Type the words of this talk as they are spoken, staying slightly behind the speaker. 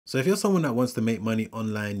So if you're someone that wants to make money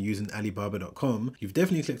online using alibaba.com, you've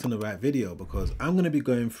definitely clicked on the right video, because I'm going to be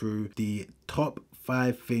going through the top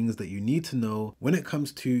 5 things that you need to know when it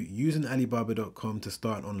comes to using alibaba.com to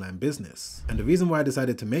start an online business. And the reason why I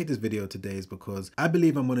decided to make this video today is because I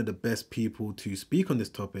believe I'm one of the best people to speak on this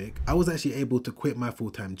topic. I was actually able to quit my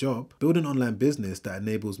full-time job, build an online business that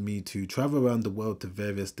enables me to travel around the world to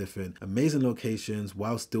various different amazing locations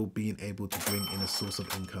while still being able to bring in a source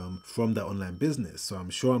of income from that online business. So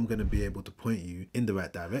I'm sure I'm going to be able to point you in the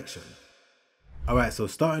right direction. Alright, so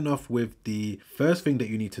starting off with the first thing that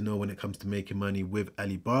you need to know when it comes to making money with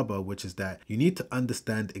Alibaba, which is that you need to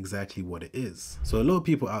understand exactly what it is. So a lot of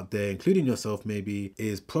people out there, including yourself maybe,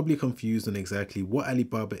 is probably confused on exactly what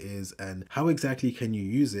Alibaba is and how exactly can you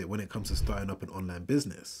use it when it comes to starting up an online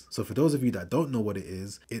business. So for those of you that don't know what it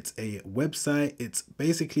is, it's a website. It's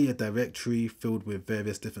basically a directory filled with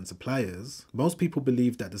various different suppliers. Most people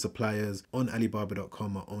believe that the suppliers on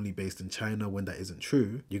alibaba.com are only based in China, when that isn't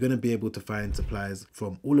true. You're going to be able to find suppliers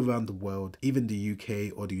from all around the world, even the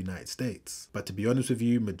UK or the United States. But to be honest with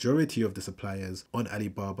you, majority of the suppliers on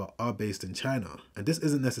Alibaba are based in China. And this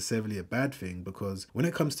isn't necessarily a bad thing, because when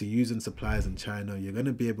it comes to using suppliers in China, you're going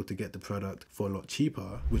to be able to get the product for a lot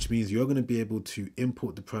cheaper, which means you're going to be able to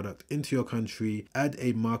import the product into your country, add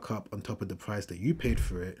a markup on top of the price that you paid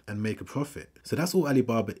for it, and make a profit. So that's all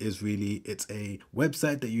Alibaba is really. It's a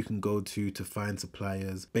website that you can go to find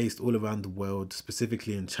suppliers based all around the world,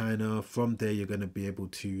 specifically in China. From there, you're going to be able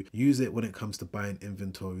to use it when it comes to buying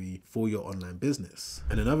inventory for your online business.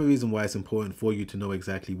 And another reason why it's important for you to know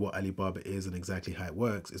exactly what Alibaba is and exactly how it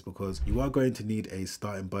works is because you are going to need a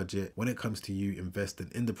starting budget when it comes to you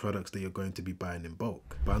investing in the products that you're going to be buying in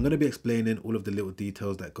bulk. But I'm going to be explaining all of the little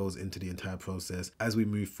details that goes into the entire process as we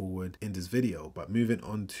move forward in this video. But moving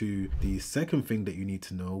on to the second thing that you need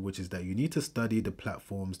to know, which is that you need to study the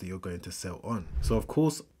platforms that you're going to sell on. So of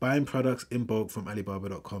course, buying products in bulk from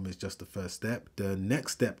alibaba.com is just the first step. The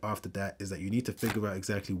next step after that is that you need to figure out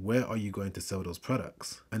exactly where are you going to sell those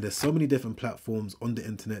products. And there's so many different platforms on the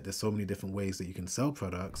internet. There's so many different ways that you can sell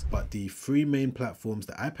products, but the 3 main platforms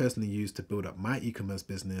that I personally use to build up my e-commerce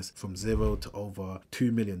business from 0 to over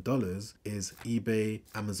 $2 million is eBay,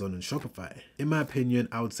 Amazon, and Shopify. In my opinion,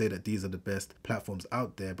 I would say that these are the best platforms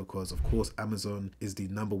out there, because of course Amazon is the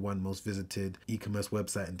 #1 most visited e-commerce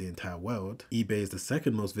website in the entire world. eBay is the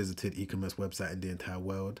 2nd most visited e-commerce website in the entire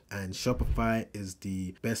world, and Shopify is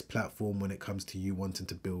the best platform when it comes to you wanting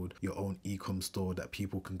to build your own e-com store that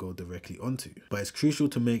people can go directly onto. But it's crucial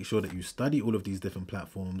to make sure that you study all of these different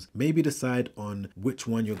platforms, maybe decide on which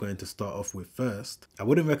one you're going to start off with first. I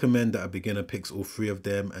wouldn't recommend that a beginner picks all 3 of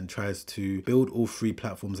them and tries to build all 3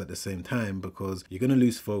 platforms at the same time, because you're going to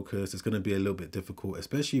lose focus. It's going to be a little bit difficult,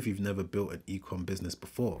 especially if you've never built an e-com business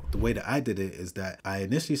before. The way that I did it is that I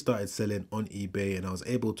initially started selling on eBay, and I was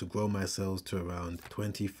able to grow my sales to around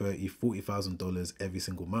 $20,000, $30,000, $40,000 every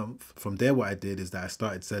single month. From there, what I did is that I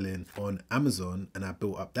started selling on Amazon, and I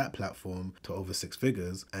built up that platform to over 6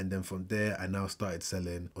 figures. And then from there, I now started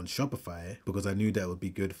selling on Shopify, because I knew that it would be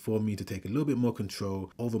good for me to take a little bit more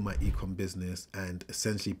control over my e-com business and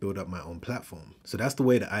essentially build up my own platform. So that's the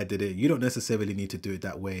way that I did it. You don't necessarily need to do it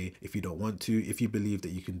that way if you don't want to. If you believe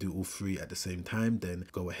that you can do all 3 at the same time, then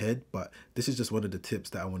go ahead. But this is just one of the tips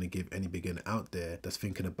that I want to give any beginner out there that's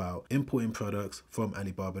thinking about importing products from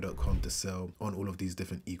alibaba.com to sell on all of these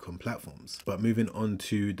different e-com platforms. But moving on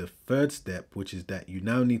to the 3rd step, which is that you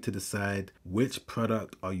now need to decide which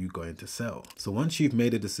product are you going to sell. So once you've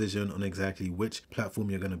made a decision on exactly which platform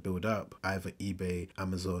you're going to build up, either eBay,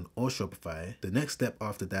 Amazon, or Shopify, the next step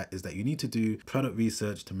after that is that you need to do product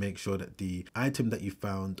research to make sure that the item that you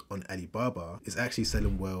found on Alibaba is actually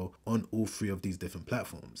selling well on all 3 of these different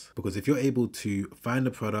platforms. Because if you're able to find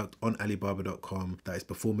a product on alibaba.com that is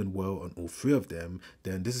performing well on all 3 of them,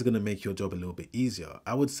 then this is going to make your job a little bit easier.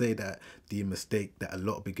 I would say that the mistake that a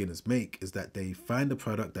lot of beginners make is that they find a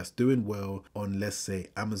product that's doing well on, let's say,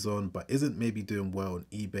 Amazon, but isn't maybe doing well on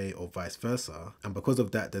eBay or vice versa. And because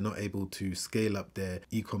of that, they're not able to scale up their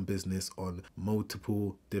e-com business on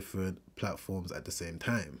multiple different platforms at the same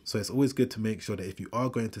time. So it's always good to make sure that if you are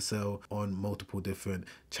going to sell on multiple different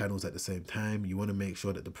channels at the same time, you want to make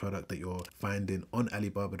sure that the product that you're finding on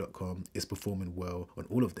alibaba.com is performing well on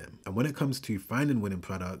all of them. And when it comes to finding winning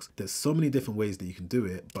products, there's so many different ways that you can do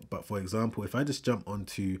it. But for example, if I just jump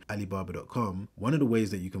onto alibaba.com, one of the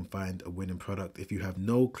ways that you can find a winning product if you have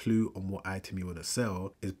no clue on what item you want to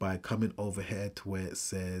sell is by coming over here to where it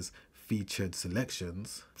says featured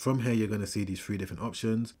selections. From here, you're going to see these 3 different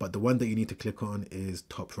options, but the one that you need to click on is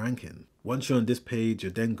top ranking. Once you're on this page,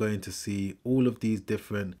 you're then going to see all of these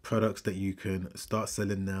different products that you can start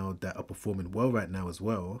selling now that are performing well right now as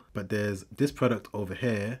well. But there's this product over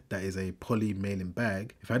here that is a poly mailing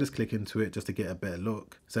bag. If I just click into it just to get a better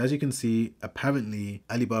look. So as you can see, apparently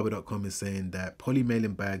alibaba.com is saying that poly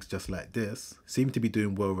mailing bags just like this seem to be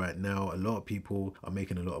doing well right now. A lot of people are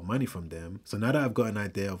making a lot of money from them. So now that I've got an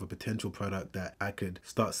idea of a potential product that I could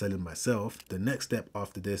start selling myself, the next step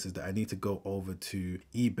after this is that I need to go over to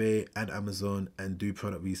eBay and Amazon and do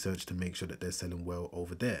product research to make sure that they're selling well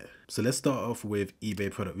over there. So let's start off with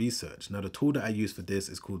eBay product research. Now the tool that I use for this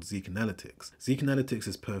is called Zeek Analytics. Zeek Analytics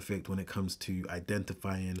is perfect when it comes to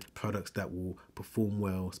identifying products that will perform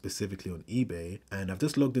well specifically on eBay. And I've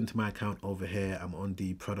just logged into my account over here. I'm on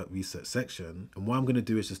the product research section. And what I'm going to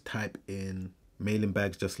do is just type in mailing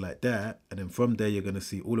bags just like that, and then from there you're going to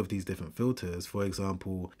see all of these different filters. For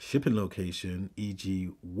example, shipping location, e.g.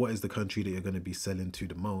 what is the country that you're going to be selling to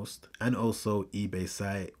the most, and also eBay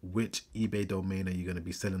site, which eBay domain are you going to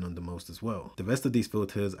be selling on the most as well. The rest of these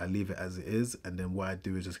filters I leave it as it is, and then what I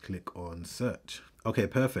do is just click on search. Okay,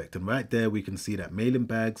 perfect. And right there we can see that mailing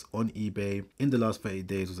bags on eBay in the last 30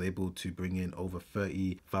 days was able to bring in over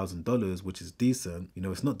 $30,000, which is decent. You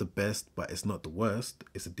know, it's not the best, but it's not the worst.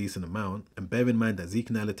 It's a decent amount. And bear in mind that Zeek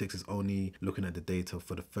Analytics is only looking at the data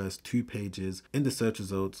for the first 2 pages in the search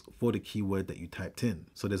results for the keyword that you typed in.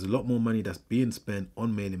 So there's a lot more money that's being spent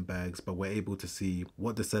on mailing bags, but we're able to see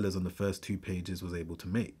what the sellers on the first 2 pages was able to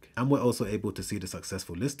make. And we're also able to see the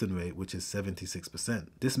successful listing rate, which is 76%.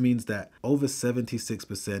 This means that over 76%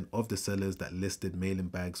 of the sellers that listed mailing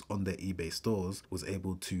bags on their eBay stores was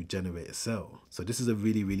able to generate a sale. So this is a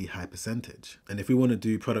really, really high percentage. And if we want to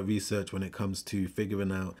do product research when it comes to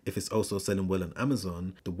figuring out if it's also selling well on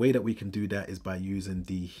Amazon, the way that we can do that is by using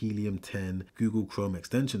the Helium 10 Google Chrome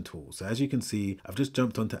extension tool. So as you can see, I've just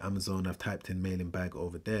jumped onto Amazon, I've typed in mailing bag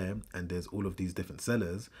over there, and there's all of these different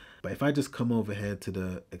sellers. But if I just come over here to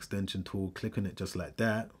the extension tool, click on it just like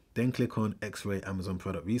that, then click on X-Ray Amazon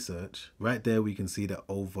Product Research. Right there we can see that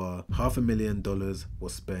over $500,000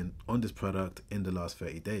 was spent on this product in the last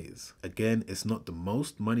 30 days. Again, it's not the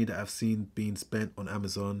most money that I've seen being spent on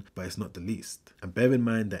Amazon, but it's not the least. And bear in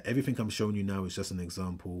mind that everything I'm showing you now is just an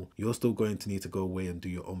example. You're still going to need to go away and do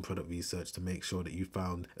your own product research to make sure that you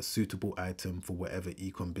found a suitable item for whatever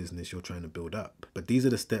e-com business you're trying to build up. But these are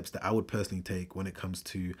the steps that I would personally take when it comes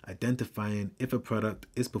to identifying if a product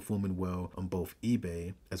is performing well on both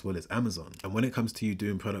eBay as well as Amazon. And when it comes to you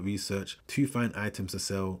doing product research to find items to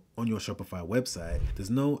sell on your Shopify website, there's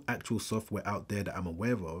no actual software out there that I'm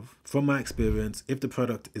aware of. From my experience, if the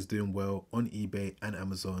product is doing well on eBay and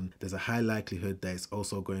Amazon, there's a high likelihood that it's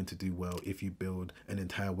also going to do well if you build an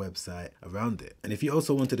entire website around it. And if you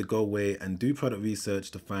also wanted to go away and do product research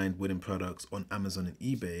to find winning products on Amazon and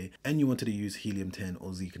eBay, and you wanted to use Helium 10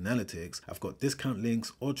 or Zeek Analytics, I've got discount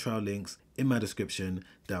links or trial links in my description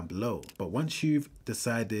down below. But once you've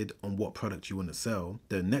decided on what product you want to sell,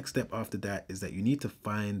 the next step after that is that you need to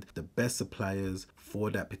find the best suppliers for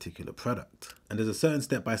that particular product. And there's a certain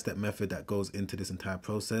step-by-step method that goes into this entire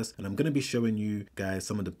process, and I'm going to be showing you guys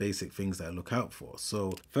some of the basic things that I look out for.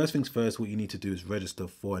 So first things first, what you need to do is register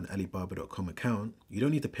for an alibaba.com account. You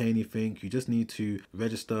don't need to pay anything, you just need to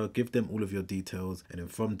register, give them all of your details, and then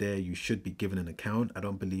from there you should be given an account. I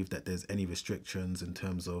don't believe that there's any restrictions in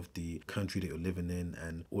terms of the country that you're living in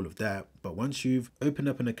and all of that. But once you've opened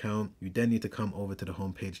up an account, you then need to come over to the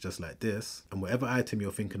homepage just like this, and whatever item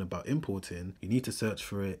you're thinking about importing, you need to search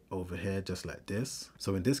for it over here just like this.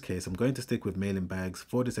 So in this case, I'm going to stick with mailing bags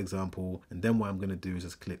for this example, and then what I'm going to do is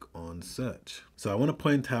just click on search. So I want to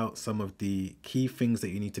point out some of the key things that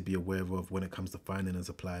you need to be aware of when it comes to finding a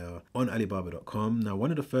supplier on alibaba.com. Now,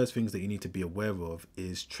 one of the first things that you need to be aware of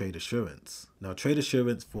is trade assurance. Now, trade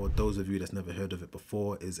assurance, for those of you that's never heard of it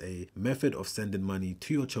before, is a method of sending money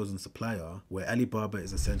to your chosen supplier where Alibaba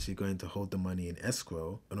is essentially going to hold the money in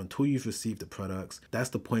escrow, and until you've received the products, that's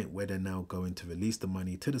the point where they're now going to release the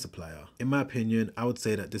money to the supplier. In my opinion, I would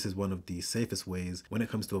say that this is one of the safest ways when it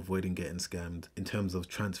comes to avoiding getting scammed in terms of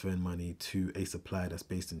transferring money to a supplier that's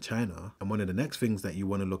based in China. And one of the next things that you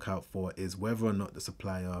want to look out for is whether or not the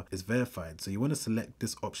supplier is verified. So you want to select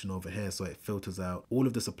this option over here so it filters out all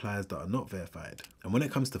of the suppliers that are not verified. And when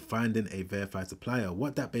it comes to finding a verified supplier,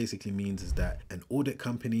 what that basically means is that an audit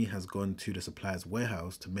company has gone to the supplier's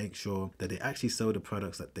warehouse to make sure that they actually sell the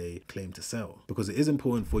products that they claim to sell. Because it is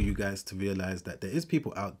important for you guys to realize that there is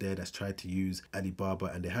people out there that's tried to use Alibaba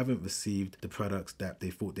and they haven't received the products that they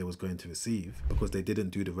thought they was going to receive because they didn't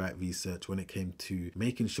do the right research when it came to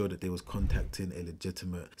making sure that they was contacting a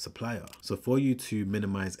legitimate supplier. So for you to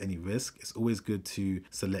minimize any risk, it's always good to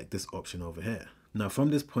select this option over here. Now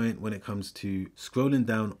from this point, when it comes to scrolling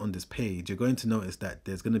down on this page, you're going to notice that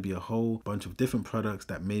there's going to be a whole bunch of different products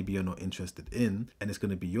that maybe you're not interested in, and it's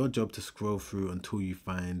going to be your job to scroll through until you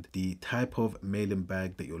find the type of mailing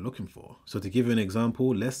bag that you're looking for. So to give you an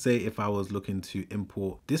example, let's say if I was looking to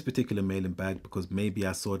import this particular mailing bag because maybe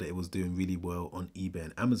I saw that it was doing really well on eBay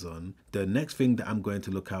and Amazon, the next thing that I'm going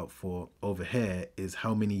to look out for over here is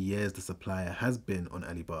how many years the supplier has been on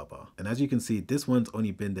Alibaba. And as you can see, this one's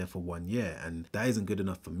only been there for 1 year, and that isn't good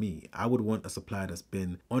enough for me. I would want a supplier that's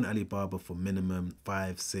been on Alibaba for minimum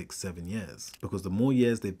 5, 6, 7 years, because the more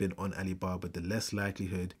years they've been on Alibaba, the less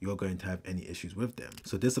likelihood you're going to have any issues with them.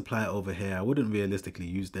 So this supplier over here, I wouldn't realistically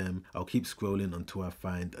use them. I'll keep scrolling until I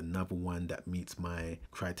find another one that meets my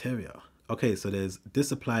criteria. Okay, so there's this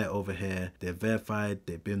supplier over here. They're verified,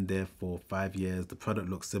 they've been there for 5 years. The product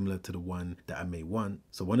looks similar to the one that I may want.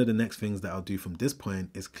 So one of the next things that I'll do from this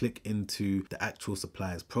point is click into the actual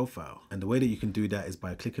supplier's profile. And the way that you can do that is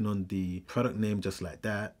by clicking on the product name just like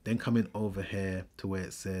that, then coming over here to where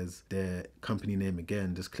it says their company name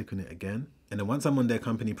again, just click on it again. And then once I'm on their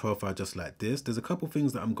company profile just like this, there's a couple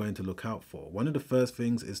things that I'm going to look out for. One of the first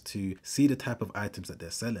things is to see the type of items that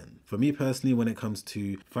they're selling. For me personally, when it comes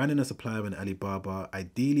to finding a supplier in Alibaba,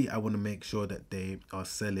 ideally I want to make sure that they are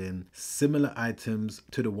selling similar items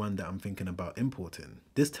to the one that I'm thinking about importing.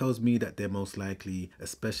 This tells me that they're most likely a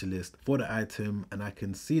specialist for the item, and I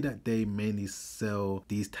can see that they mainly sell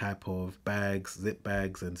these type of bags, zip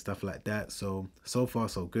bags and stuff like that. So far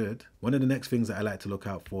so good. One of the next things that I like to look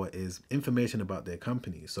out for is information about their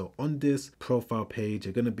company. So on this profile page,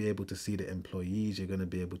 you're going to be able to see the employees, you're going to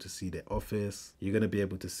be able to see their office, you're going to be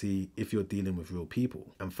able to see if you're dealing with real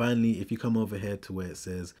people. And finally, if you come over here to where it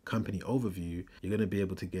says company overview, you're going to be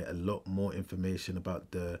able to get a lot more information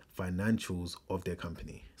about the financials of their company.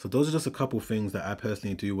 So those are just a couple things that I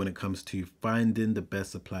personally do when it comes to finding the best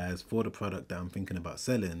suppliers for the product that I'm thinking about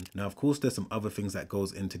selling. Now, of course, there's some other things that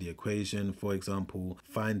goes into the equation. For example,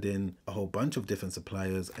 finding a whole bunch of different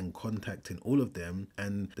suppliers and contacting all of them.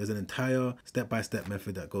 And there's an entire step-by-step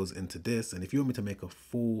method that goes into this. And if you want me to make a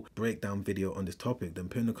full breakdown video on this topic, then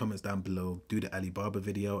put in the comments down below, do the Alibaba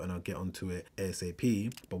video, and I'll get onto it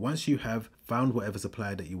ASAP. But once you have found whatever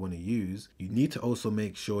supplier that you want to use, you need to also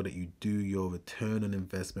make sure that you do your return on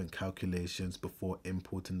investment calculations before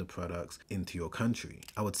importing the products into your country.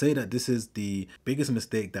 I would say that this is the biggest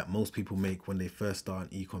mistake that most people make when they first start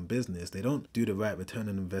an e-com business. They don't do the right return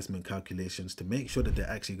on investment calculations to make sure that they're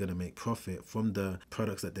actually going to make profit from the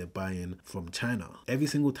products that they're buying from China. Every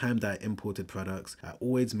single time that I imported products, I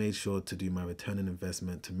always made sure to do my return on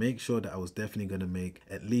investment to make sure that I was definitely going to make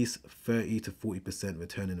at least 30 to 40%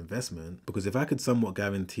 return on investment, because if I could somewhat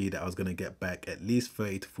guarantee that I was going to get back at least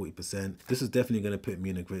 30 to 40%, this is definitely going to put me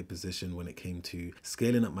in a great position when it came to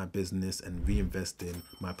scaling up my business and reinvesting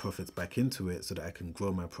my profits back into it so that I can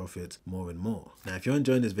grow my profits more and more. Now, if you're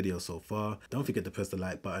enjoying this video so far, don't forget to press the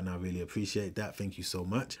like button. I really appreciate that. Thank you so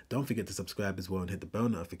much. Don't forget to subscribe as well and hit the bell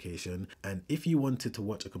notification. And if you wanted to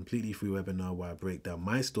watch a completely free webinar where I break down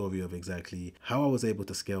my story of exactly how I was able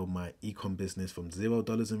to scale my e-com business from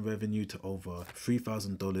 $0 in revenue to over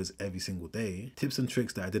 $3,000 every single day, tips and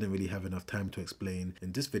tricks that I didn't really have enough time to explain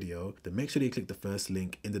in this video, then make sure you click the first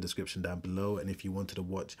link in the description down below. And if you wanted to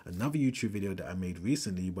watch another YouTube video that I made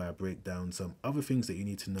recently where I break down some other things that you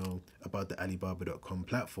need to know about the alibaba.com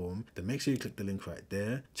platform, then make sure you click the link right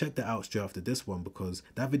there. Check that out straight after this one, because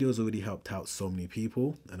that video has already helped out so many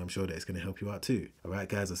people and I'm sure that it's going to help you out too. Alright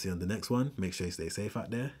guys, I'll see you on the next one. Make sure you stay safe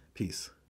out there. Peace.